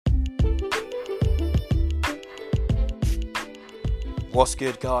What's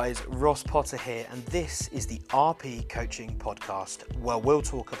good, guys? Ross Potter here, and this is the RP Coaching Podcast, where we'll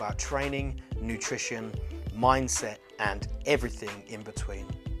talk about training, nutrition, mindset, and everything in between.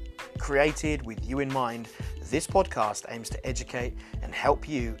 Created with you in mind, this podcast aims to educate and help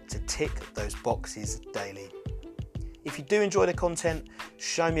you to tick those boxes daily. If you do enjoy the content,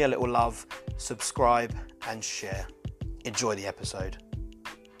 show me a little love, subscribe, and share. Enjoy the episode.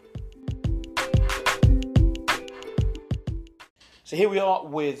 So here we are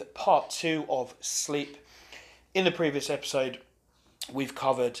with part 2 of sleep. In the previous episode, we've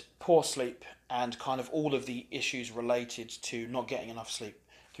covered poor sleep and kind of all of the issues related to not getting enough sleep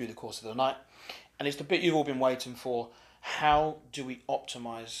through the course of the night. And it's the bit you've all been waiting for. How do we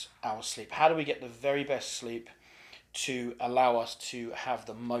optimize our sleep? How do we get the very best sleep to allow us to have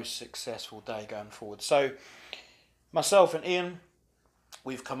the most successful day going forward? So myself and Ian,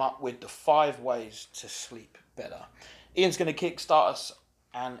 we've come up with the 5 ways to sleep better. Ian's going to kickstart us,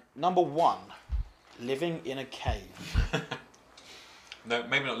 and number 1, living in a cave. No,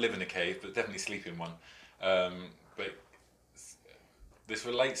 maybe not live in a cave, but definitely sleep in one. But this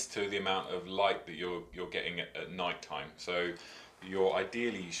relates to the amount of light that you're getting at night time. So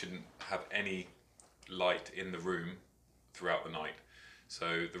ideally you shouldn't have any light in the room throughout the night.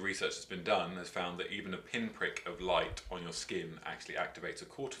 So the research that's been done has found that even a pinprick of light on your skin actually activates a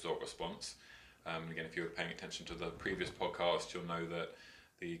cortisol response. Again, if you were paying attention to the previous podcast, you'll know that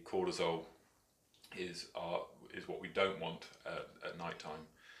the cortisol is what we don't want at night time.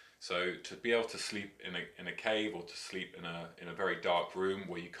 So to be able to sleep in a cave or to sleep in a very dark room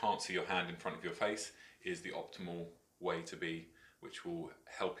where you can't see your hand in front of your face is the optimal way to be, which will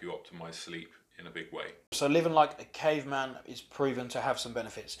help you optimize sleep in a big way. So living like a caveman is proven to have some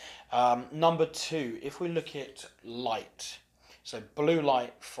benefits. Number 2, if we look at light, so blue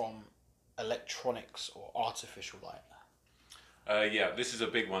light from electronics or artificial light. Yeah, this is a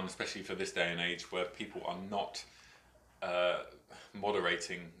big one, especially for this day and age where people are not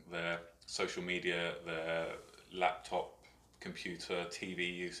moderating their social media, their laptop, computer,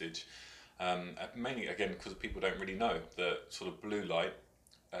 TV usage. Mainly, again, because people don't really know the sort of blue light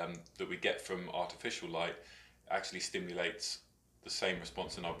that we get from artificial light actually stimulates the same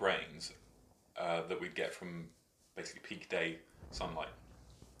response in our brains that we'd get from basically peak day sunlight.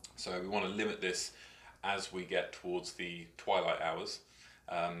 So we want to limit this as we get towards the twilight hours,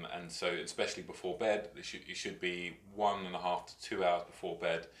 and so especially before bed, you should be 1.5 to 2 hours before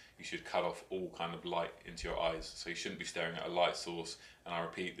bed. You should cut off all kind of light into your eyes. So you shouldn't be staring at a light source. And I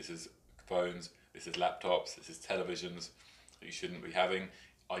repeat, this is phones, this is laptops, this is televisions that you shouldn't be having.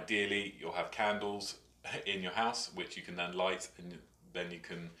 Ideally, you'll have candles in your house, which you can then light, and then you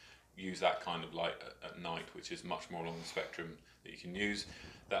can use that kind of light at night, which is much more along the spectrum that you can use.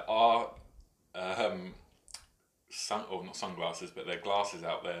 There are not sunglasses, but there are glasses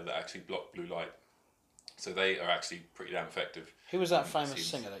out there that actually block blue light. So they are actually pretty damn effective. Who was that famous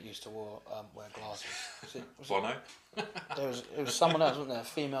singer that used to wear glasses? Was Bono? It was someone else, wasn't there? A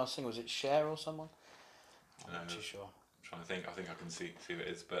female singer. Was it Cher or someone? I'm not too sure. I'm trying to think. I think I can see who it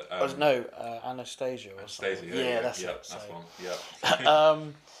is, but Anastasia. Or Anastasia. Something. Yeah, that's it. That's one. Yeah.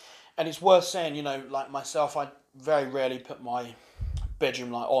 And it's worth saying, like myself, I very rarely put my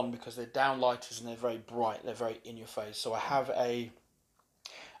bedroom light on because they're downlighters and they're very bright. They're very in your face. So I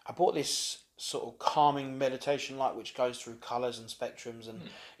bought this sort of calming meditation light which goes through colours and spectrums, and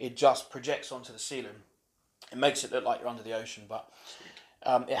it just projects onto the ceiling. It makes it look like you're under the ocean, but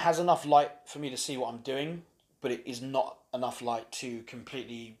it has enough light for me to see what I'm doing, but it is not enough light to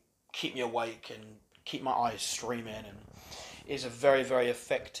completely keep me awake and keep my eyes streaming, and is a very, very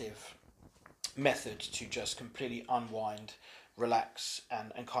effective method to just completely unwind, relax,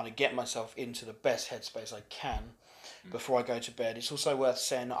 and kind of get myself into the best headspace I can before I go to bed. It's also worth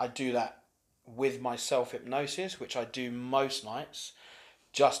saying that I do that with my self-hypnosis, which I do most nights,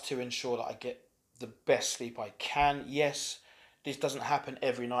 just to ensure that I get the best sleep I can. Yes, this doesn't happen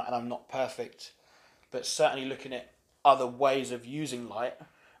every night and I'm not perfect, but certainly looking at other ways of using light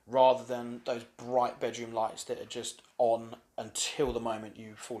rather than those bright bedroom lights that are just on until the moment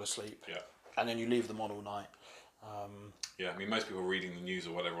you fall asleep. Yeah. And then you leave them on all night. I mean, most people are reading the news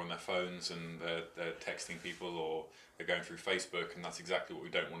or whatever on their phones, and they're texting people, or they're going through Facebook, and that's exactly what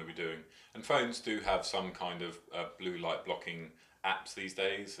we don't want to be doing. And phones do have some kind of blue light blocking apps these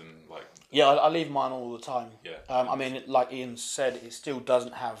days, and like... Yeah, I leave mine all the time. Yeah. I mean, like Ian said, it still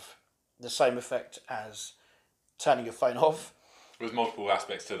doesn't have the same effect as turning your phone off. There's multiple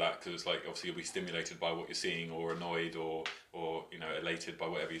aspects to that, because it's like, obviously you'll be stimulated by what you're seeing, or annoyed, or elated by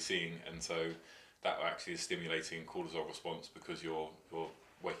whatever you're seeing, and so that actually is stimulating cortisol response because you're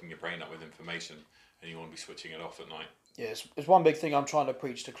waking your brain up with information, and you want to be switching it off at night. Yes, it's one big thing I'm trying to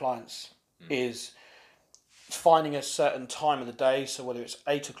preach to clients is finding a certain time of the day. So whether it's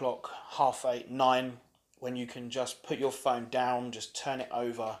 8 o'clock, 8:30, 9, when you can just put your phone down, just turn it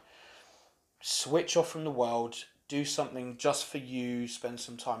over, switch off from the world, do something just for you, spend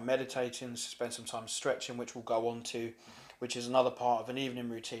some time meditating, spend some time stretching, which we'll go on to, which is another part of an evening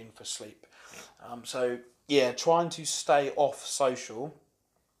routine for sleep. So yeah, trying to stay off social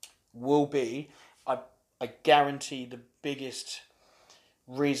will be, I guarantee, the biggest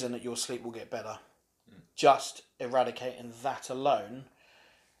reason that your sleep will get better. Just eradicating that alone,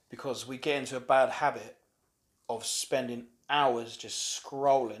 because we get into a bad habit of spending hours just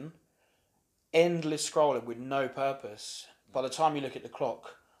scrolling, endless scrolling with no purpose. By the time you look at the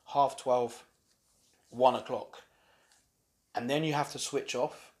clock, 12:30, 1 o'clock, and then you have to switch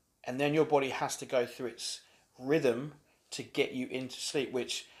off, and then your body has to go through its rhythm to get you into sleep,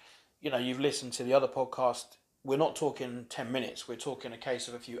 which, you've listened to the other podcast, we're not talking 10 minutes, we're talking a case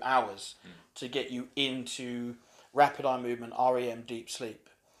of a few hours to get you into rapid eye movement, REM, deep sleep.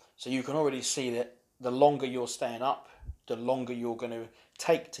 So you can already see that the longer you're staying up, the longer you're going to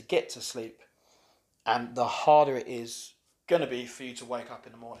take to get to sleep, and the harder it is going to be for you to wake up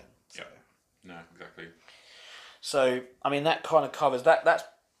in the morning. Yeah, no, exactly. So, I mean, that kind of covers that. That's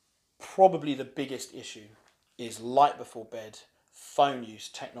probably the biggest issue, is light before bed, phone use,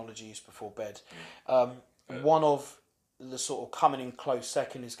 technology use before bed. One of the sort of coming in close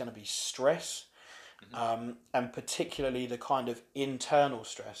second is going to be stress, and particularly the kind of internal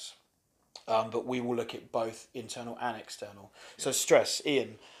stress. But we will look at both internal and external. So stress,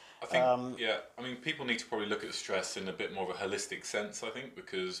 Ian. I think, I mean, people need to probably look at stress in a bit more of a holistic sense, I think,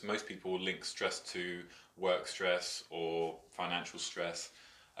 because most people link stress to work stress or financial stress.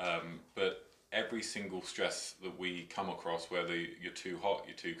 But every single stress that we come across, whether you're too hot,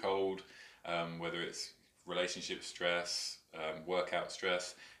 you're too cold, whether it's relationship stress, workout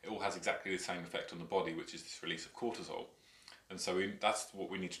stress, it all has exactly the same effect on the body, which is this release of cortisol. And so that's what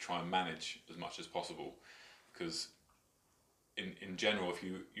we need to try and manage as much as possible, because in general, if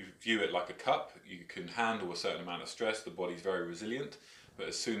you view it like a cup, you can handle a certain amount of stress, the body's very resilient, but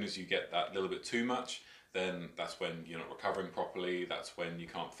as soon as you get that little bit too much, then that's when you're not recovering properly, that's when you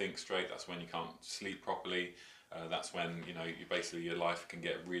can't think straight, that's when you can't sleep properly, that's when, you basically, your life can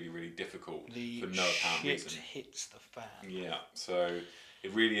get really, really difficult for no apparent reason. Shit hits the fan. Yeah, so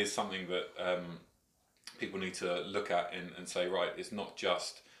it really is something that people need to look at and say, right, it's not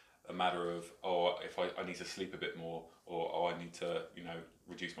just a matter of, if I need to sleep a bit more, or I need to,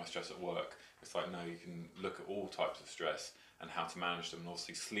 reduce my stress at work. It's like, no, you can look at all types of stress and how to manage them. And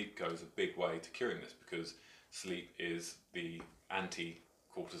obviously sleep goes a big way to curing this, because sleep is the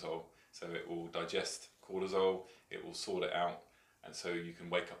anti-cortisol. So it will digest cortisol, it will sort it out, and so you can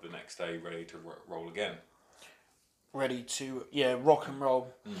wake up the next day ready to roll again. Ready to, rock and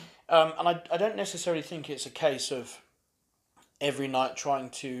roll. And I don't necessarily think it's a case of every night trying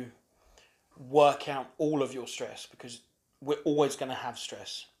to work out all of your stress, because we're always going to have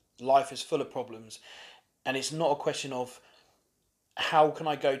stress. Life is full of problems, and it's not a question of how can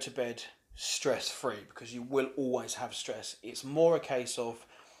I go to bed stress free, because you will always have stress. It's more a case of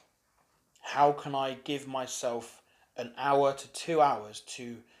how can I give myself an hour to 2 hours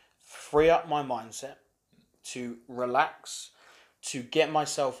to free up my mindset, to relax, to get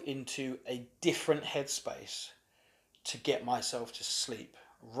myself into a different headspace, to get myself to sleep,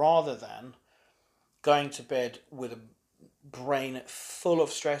 rather than going to bed with a brain full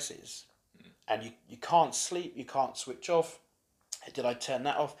of stresses, and you can't sleep, you can't switch off. Did I turn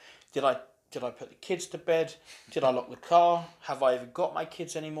that off? Did I put the kids to bed? Did I lock the car? Have I even got my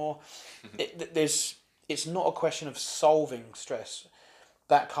kids anymore? It's not a question of solving stress.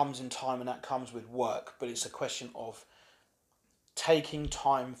 That comes in time and that comes with work, but it's a question of taking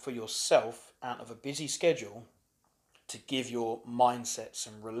time for yourself out of a busy schedule to give your mindset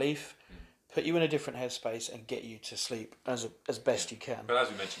some relief, put you in a different headspace, and get you to sleep as best you can. But as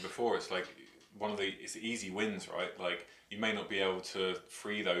we mentioned before, it's like it's easy wins, right? Like, you may not be able to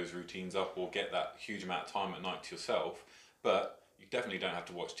free those routines up or get that huge amount of time at night to yourself, but you definitely don't have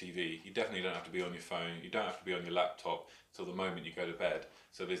to watch TV. You definitely don't have to be on your phone. You don't have to be on your laptop till the moment you go to bed.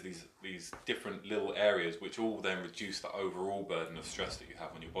 So there's these different little areas which all then reduce the overall burden of stress that you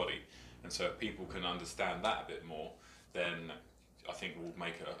have on your body. And so if people can understand that a bit more, then I think we'll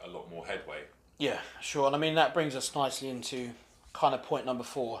make a lot more headway. Yeah, sure. And I mean, that brings us nicely into kind of point number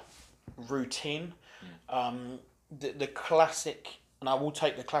 4, routine. The classic, and I will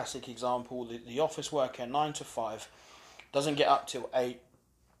take the classic example, the office worker, 9 to 5, doesn't get up till 8,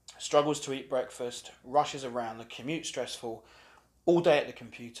 struggles to eat breakfast, rushes around, the commute stressful, all day at the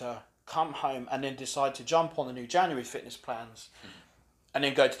computer, come home and then decide to jump on the new January fitness plans and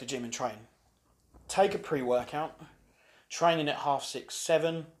then go to the gym and train. Take a pre-workout, training at 6:30,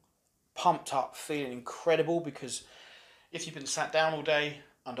 7, pumped up, feeling incredible, because if you've been sat down all day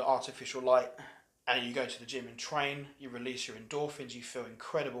under artificial light and you go to the gym and train, you release your endorphins, you feel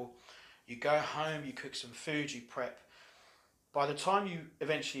incredible. You go home, you cook some food, you prep. By the time you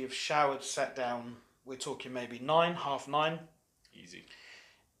eventually have showered, sat down, we're talking maybe 9, half 9. Easy.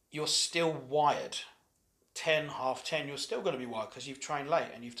 You're still wired. 10, half 10, you're still going to be wired because you've trained late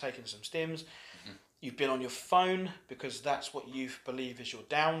and you've taken some stims. You've been on your phone because that's what you believe is your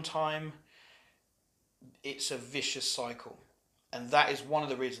downtime. It's a vicious cycle. And that is one of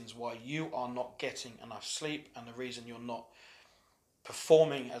the reasons why you are not getting enough sleep, and the reason you're not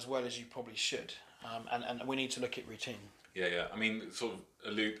performing as well as you probably should. And we need to look at routine. Yeah. I mean, sort of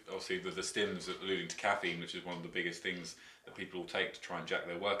obviously with the stims alluding to caffeine, which is one of the biggest things that people will take to try and jack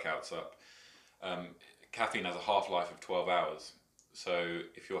their workouts up. Caffeine has a half-life of 12 hours. So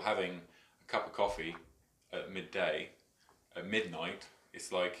if you're having a cup of coffee at midday, at midnight,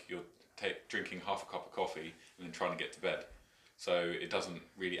 it's like you're drinking half a cup of coffee and then trying to get to bed. So it doesn't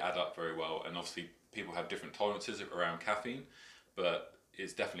really add up very well. And obviously people have different tolerances around caffeine, but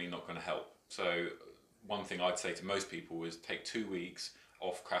it's definitely not going to help. So one thing I'd say to most people is take 2 weeks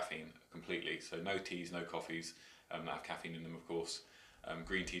off caffeine completely. So no teas, no coffees that have caffeine in them, of course.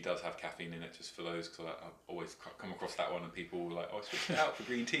 Green tea does have caffeine in it, just for those, because I always come across that one and people are like, oh, I switched it out for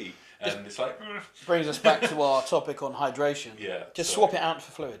green tea. And it's like... Brings us back to our topic on hydration. Yeah. Just swap it out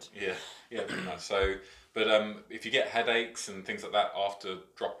for fluids. Yeah, pretty much. So, but if you get headaches and things like that after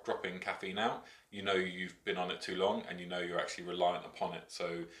dropping caffeine out, you know you've been on it too long and you know you're actually reliant upon it.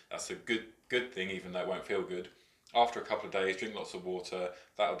 So that's a good thing, even though it won't feel good. After a couple of days, drink lots of water,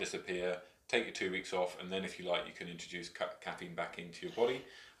 that'll disappear. Take your 2 weeks off, and then if you like, you can introduce caffeine back into your body,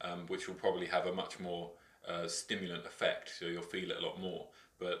 which will probably have a much more stimulant effect, so you'll feel it a lot more.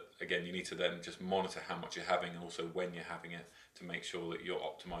 But again, you need to then just monitor how much you're having and also when you're having it to make sure that you're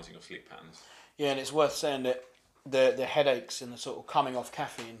optimizing your sleep patterns. Yeah, and it's worth saying that the headaches and the sort of coming off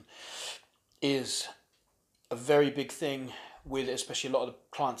caffeine is a very big thing with especially a lot of the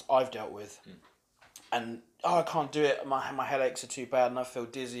clients I've dealt with. And I can't do it, my headaches are too bad and I feel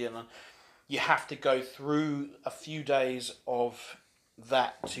dizzy, and you have to go through a few days of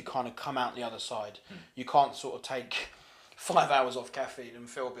that to kind of come out the other side. You can't sort of take 5 hours off caffeine and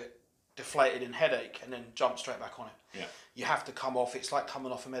feel a bit deflated and headache and then jump straight back on it. Yeah. You have to come off, it's like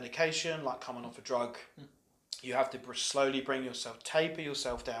coming off a medication, like coming off a drug. You have to slowly bring yourself, taper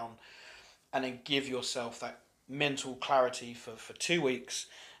yourself down, and then give yourself that mental clarity for 2 weeks,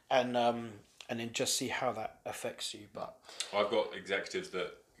 and then just see how that affects you. But I've got executives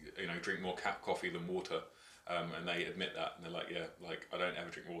that drink more coffee than water, and they admit that, and they're like, yeah, like I don't ever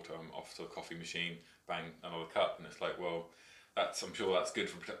drink water. I'm off to a coffee machine, bang, another cup, and it's like, well, I'm sure that's good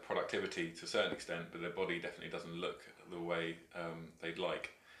for productivity to a certain extent, but their body definitely doesn't look the way they'd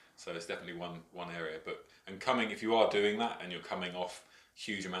like. So it's definitely one area. But if you are doing that and you're coming off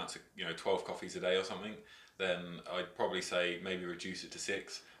huge amounts of 12 coffees a day or something, then I'd probably say maybe reduce it to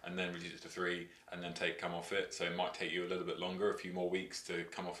 6 and then reduce it to 3 and then come off it. So it might take you a little bit longer, a few more weeks to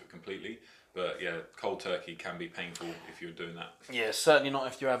come off it completely. But yeah, cold turkey can be painful if you're doing that. yeah, certainly not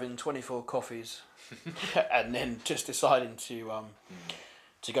if you're having 24 coffees and then just deciding to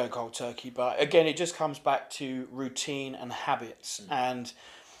go cold turkey. But again, it just comes back to routine and habits. And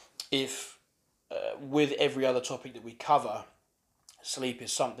if with every other topic that we cover, sleep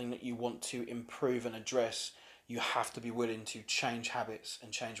is something that you want to improve and address, you have to be willing to change habits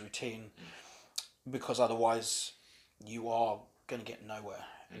and change routine, because otherwise you are going to get nowhere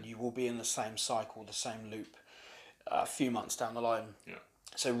and you will be in the same cycle, the same loop a few months down the line. Yeah.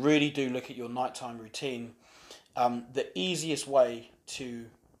 So really do look at your nighttime routine. The easiest way to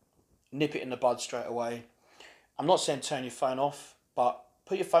nip it in the bud straight away, I'm not saying turn your phone off, but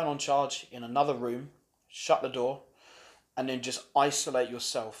put your phone on charge in another room, shut the door, and then just isolate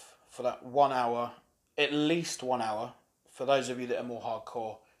yourself for that 1 hour, at least 1 hour. For those of you that are more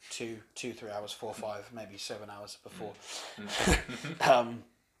hardcore, 2, 3 hours, 4, 5, maybe 7 hours before.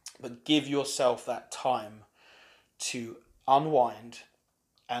 But give yourself that time to unwind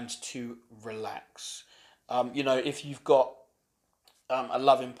and to relax. If you've got a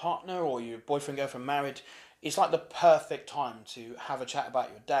loving partner or your boyfriend, girlfriend, married, it's like the perfect time to have a chat about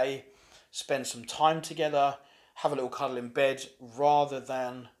your day, spend some time together, have a little cuddle in bed, rather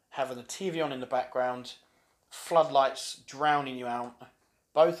than having the TV on in the background, floodlights drowning you out,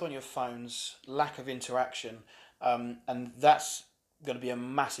 both on your phones, lack of interaction, and that's going to be a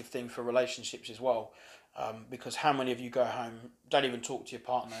massive thing for relationships as well. Because how many of you go home, don't even talk to your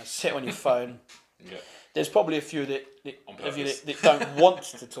partner, sit on your phone? Yeah. There's probably a few On of you purpose. that don't want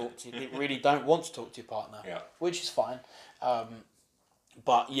to talk to you, that really don't want to talk to your partner, Yeah. which is fine.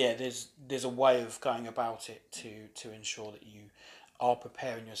 But yeah, there's a way of going about it to ensure that you are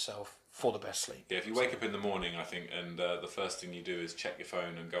preparing yourself for the best sleep. Yeah, if you wake up in the morning, I think, and the first thing you do is check your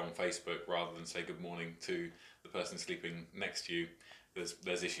phone and go on Facebook rather than say good morning to the person sleeping next to you,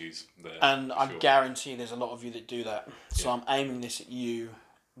 there's issues there. And for I sure. guarantee there's a lot of you that do that. So Yeah. I'm aiming this at you.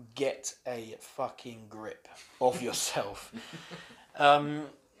 Get a fucking grip of yourself.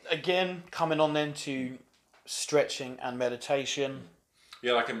 Again, coming on then to stretching and meditation.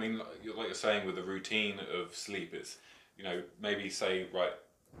 Yeah, like I mean, like you're saying with the routine of sleep, it's, maybe say, right,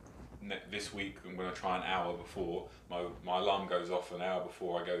 this week I'm going to try an hour before my alarm goes off, an hour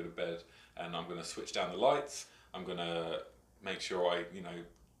before I go to bed, and I'm going to switch down the lights. I'm going to make sure I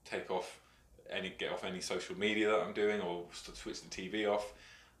get off any social media that I'm doing, or switch the TV off,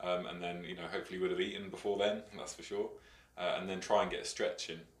 and then hopefully would have eaten before then, that's for sure. And then try and get a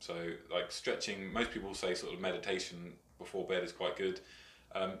stretch in. So like stretching, most people say sort of meditation before bed is quite good.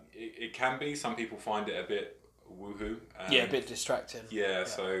 It can be. Some people find it a bit woohoo. Yeah, a bit distracting. Yeah.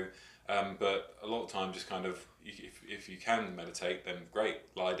 So, but a lot of time, just kind of, if you can meditate, then great.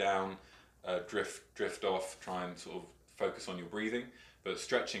 Lie down, drift off. Try and sort of focus on your breathing. But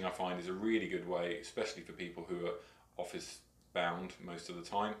stretching, I find, is a really good way, especially for people who are office bound most of the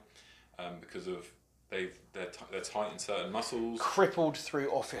time, because of they're tight in certain muscles. Crippled through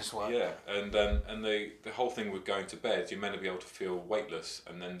office work. Yeah, and the whole thing with going to bed, you're meant to be able to feel weightless,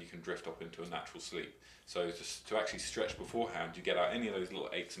 and then you can drift up into a natural sleep. So just to actually stretch beforehand, you get out any of those little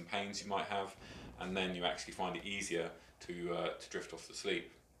aches and pains you might have, and then you actually find it easier to drift off to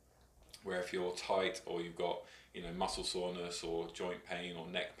sleep. Where if you're tight, or you've got muscle soreness or joint pain or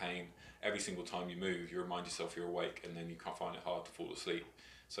neck pain, every single time you move, you remind yourself you're awake, and then you can't find it hard to fall asleep.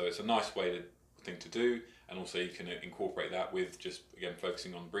 So it's a nice thing to do, and also you can incorporate that with just again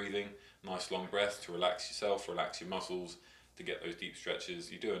focusing on breathing, nice long breaths to relax yourself, relax your muscles, to get those deep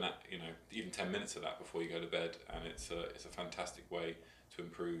stretches. You do even 10 minutes of that before you go to bed, and it's a fantastic way to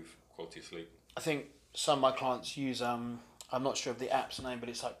improve quality of sleep. I think some of my clients use I'm not sure of the app's name, but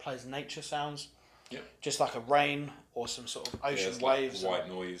it's like plays nature sounds. Yep. Just like a rain or some sort of ocean waves. Like white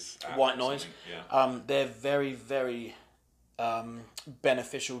noise. White noise. Yeah. They're very, very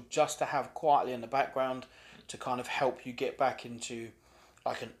beneficial just to have quietly in the background to kind of help you get back into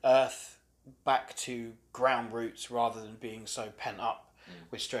like back to ground roots rather than being so pent up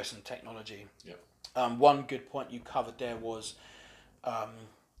with stress and technology. Yeah. One good point you covered there was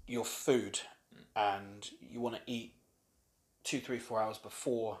your food, and you want to eat 2, 3, 4 hours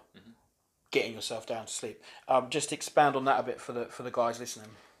before getting yourself down to sleep. Just expand on that a bit for the guys listening.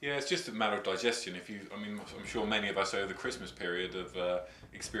 Yeah, it's just a matter of digestion. I'm sure many of us over the Christmas period have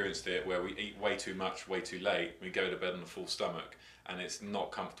experienced it, where we eat way too much, way too late. We go to bed on a full stomach, and it's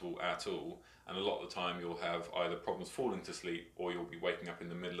not comfortable at all. And a lot of the time, you'll have either problems falling to sleep, or you'll be waking up in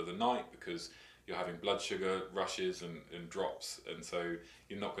the middle of the night because you're having blood sugar rushes and drops, and so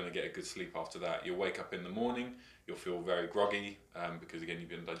you're not going to get a good sleep after that. You'll wake up in the morning, you'll feel very groggy because again you've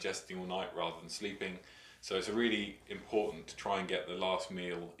been digesting all night rather than sleeping. So it's really important to try and get the last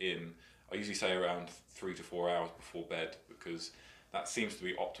meal in. I usually say around 3 to 4 hours before bed, because that seems to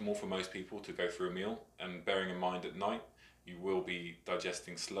be optimal for most people to go through a meal. And bearing in mind at night, you will be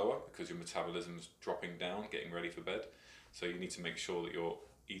digesting slower because your metabolism's dropping down, getting ready for bed. So you need to make sure that you're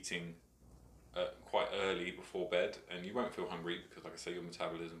eating quite early before bed, and you won't feel hungry because, like I say, your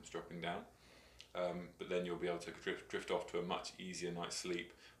metabolism's dropping down. But then you'll be able to drift off to a much easier night's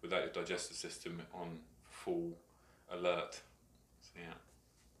sleep without your digestive system on full alert. So, yeah.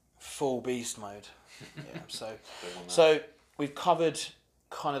 Full beast mode. Yeah. So we've covered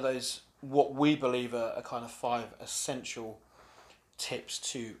kind of those what we believe are kind of 5 essential tips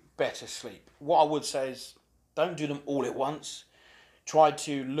to better sleep. What I would say is don't do them all at once. Try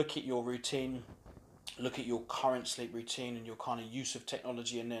to look at your routine, look at your current sleep routine and your kind of use of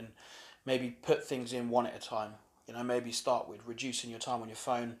technology, and then maybe put things in one at a time. Maybe start with reducing your time on your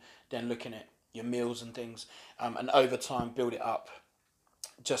phone, then looking at your meals and things, and over time build it up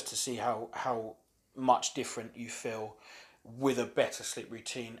just to see how much different you feel with a better sleep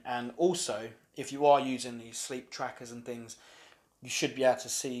routine. And also, if you are using these sleep trackers and things, you should be able to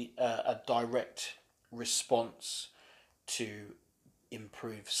see a direct response to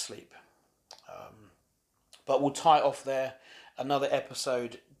improve sleep. But we'll tie it off there. Another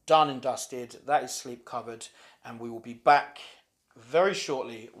episode done and dusted. That is sleep covered, and we will be back very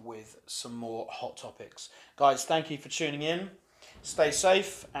shortly with some more hot topics. Guys, thank you for tuning in. Stay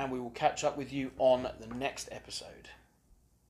safe, and we will catch up with you on the next episode.